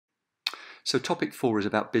So topic 4 is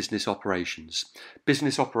about business operations.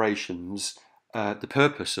 Business operations, the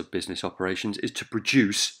purpose of business operations is to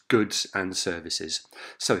produce goods and services.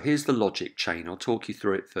 So here's the logic chain. I'll talk you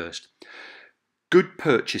through it first. Good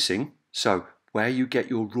purchasing, so where you get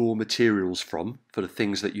your raw materials from for the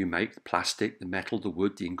things that you make, the plastic, the metal, the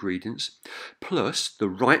wood, the ingredients, plus the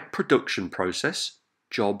right production process,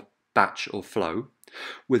 job, batch or flow,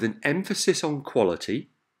 with an emphasis on quality,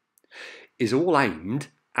 is all aimed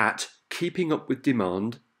at keeping up with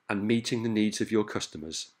demand and meeting the needs of your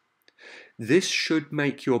customers. This should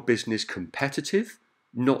make your business competitive,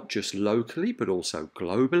 not just locally, but also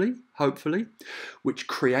globally, hopefully, which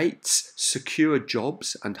creates secure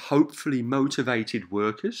jobs and hopefully motivated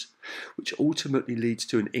workers, which ultimately leads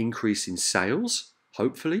to an increase in sales,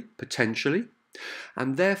 hopefully, potentially.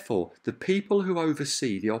 And therefore, the people who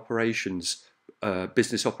oversee the operations,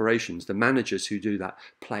 business operations, the managers who do that,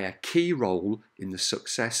 play a key role in the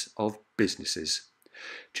success of businesses.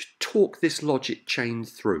 Just talk this logic chain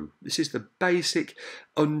through. This is the basic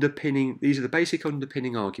underpinning, these are the basic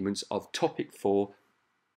underpinning arguments of topic 4,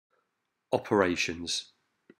 operations.